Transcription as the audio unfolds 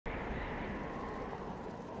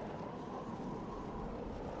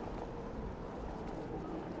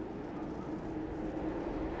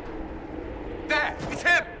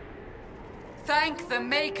Thank the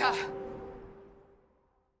Maker!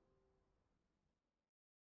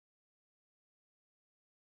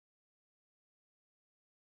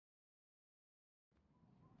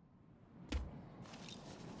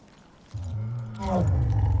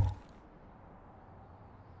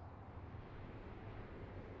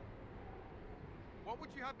 What would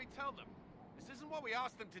you have me tell them? This isn't what we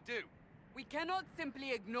asked them to do. We cannot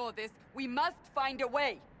simply ignore this. We must find a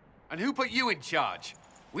way. And who put you in charge?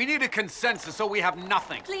 We need a consensus or we have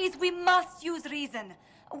nothing. Please, we must use reason.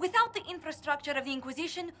 Without the infrastructure of the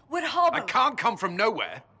Inquisition, we're hobbled. I can't come from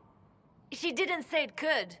nowhere. She didn't say it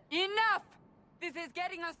could. Enough! This is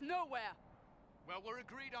getting us nowhere. Well, we're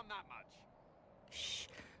agreed on that much. Shh.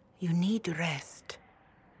 You need rest.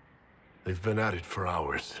 They've been at it for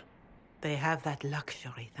hours. They have that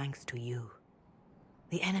luxury thanks to you.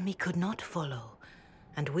 The enemy could not follow,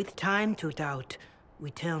 and with time to doubt,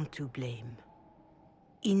 we turn to blame.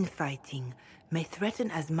 Infighting may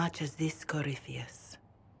threaten as much as this Corypheus.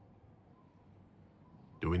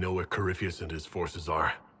 Do we know where Corypheus and his forces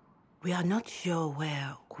are? We are not sure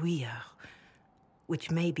where we are,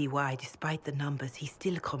 which may be why, despite the numbers he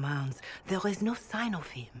still commands, there is no sign of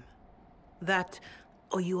him. That,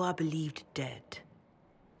 or you are believed dead.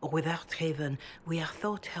 Or without Haven, we are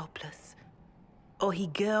thought helpless. Or he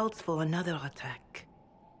girds for another attack.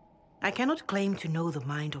 I cannot claim to know the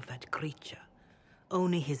mind of that creature,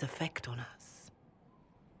 only his effect on us.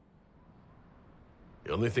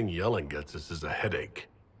 The only thing yelling gets us is a headache.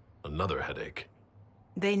 Another headache.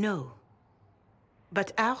 They know.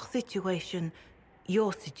 But our situation,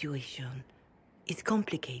 your situation, is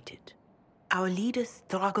complicated. Our leaders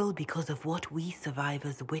struggle because of what we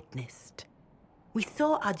survivors witnessed. We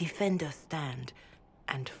saw our defender stand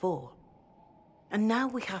and fall. And now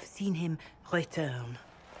we have seen him return.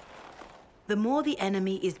 The more the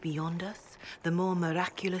enemy is beyond us, the more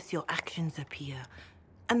miraculous your actions appear,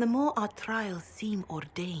 and the more our trials seem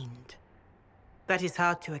ordained. That is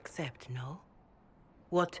hard to accept, no?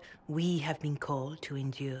 What we have been called to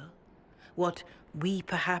endure, what we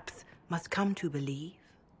perhaps must come to believe.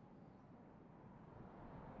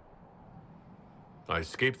 I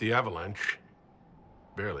escaped the avalanche.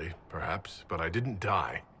 Barely, perhaps, but I didn't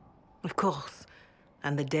die. Of course,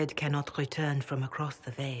 and the dead cannot return from across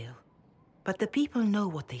the veil. But the people know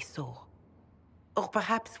what they saw. Or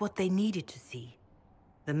perhaps what they needed to see.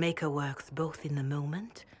 The Maker works both in the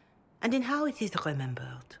moment and in how it is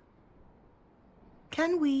remembered.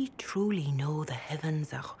 Can we truly know the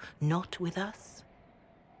heavens are not with us?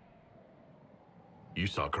 You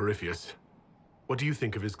saw Corypheus. What do you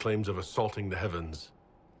think of his claims of assaulting the heavens?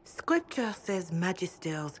 Scripture says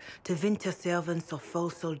magisters, to winter servants of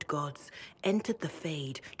false-souled gods, entered the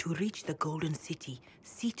Fade to reach the Golden City,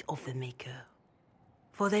 seat of the Maker.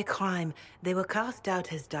 For their crime, they were cast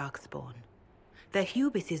out as darkspawn. Their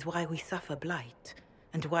hubris is why we suffer blight,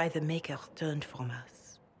 and why the Maker turned from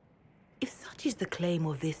us. If such is the claim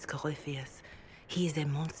of this Corypheus, he is a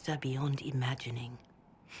monster beyond imagining.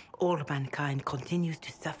 All mankind continues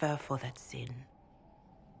to suffer for that sin.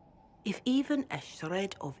 If even a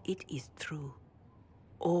shred of it is true,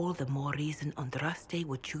 all the more reason Andraste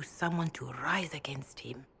would choose someone to rise against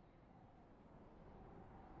him.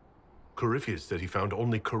 Corypheus said he found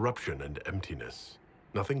only corruption and emptiness.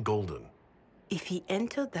 Nothing golden. If he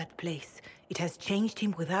entered that place, it has changed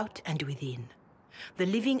him without and within. The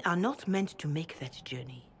living are not meant to make that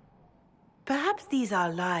journey. Perhaps these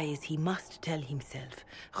are lies he must tell himself,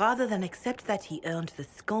 rather than accept that he earned the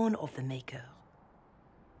scorn of the Maker.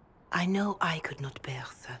 I know I could not bear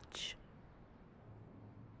such.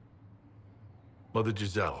 Mother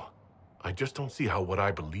Giselle, I just don't see how what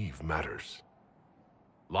I believe matters.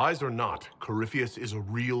 Lies or not, Corypheus is a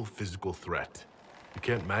real physical threat. You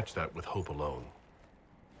can't match that with hope alone.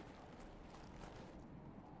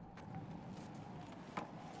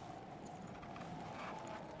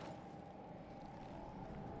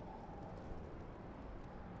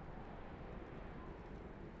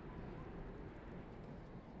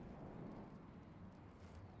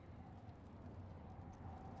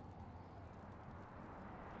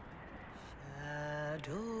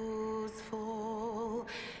 Shadows fall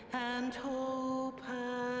and hope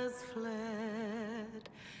has fled.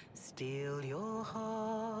 Still your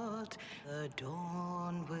heart, the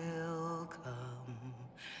dawn will come.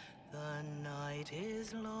 The night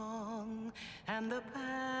is long and the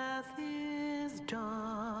path is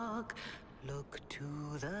dark. Look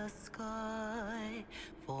to the sky,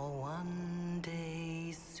 for one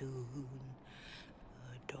day soon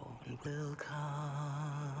the dawn will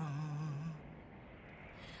come.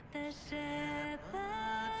 The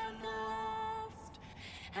shepherd lost,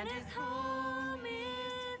 and his home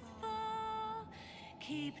is far.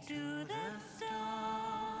 Keep to the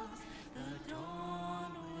stars, the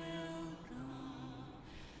dawn will come.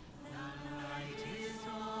 The night is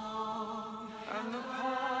long, And the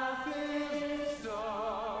path is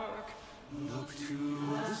dark. Look to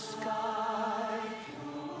the sky.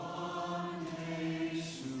 One day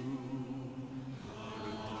soon,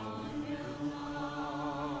 the dawn will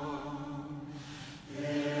come.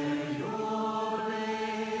 Bear your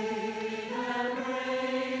blade and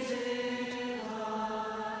raise it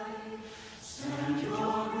high. Stand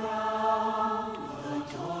your ground,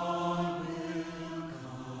 the dawn will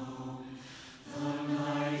come. The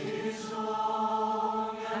night is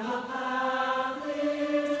long and the path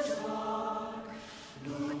is dark.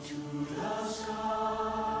 Look to the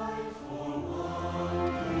sky for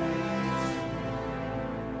what is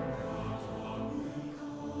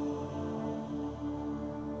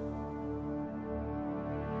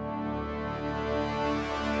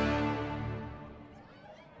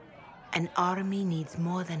An army needs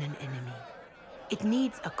more than an enemy. It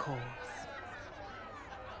needs a cause.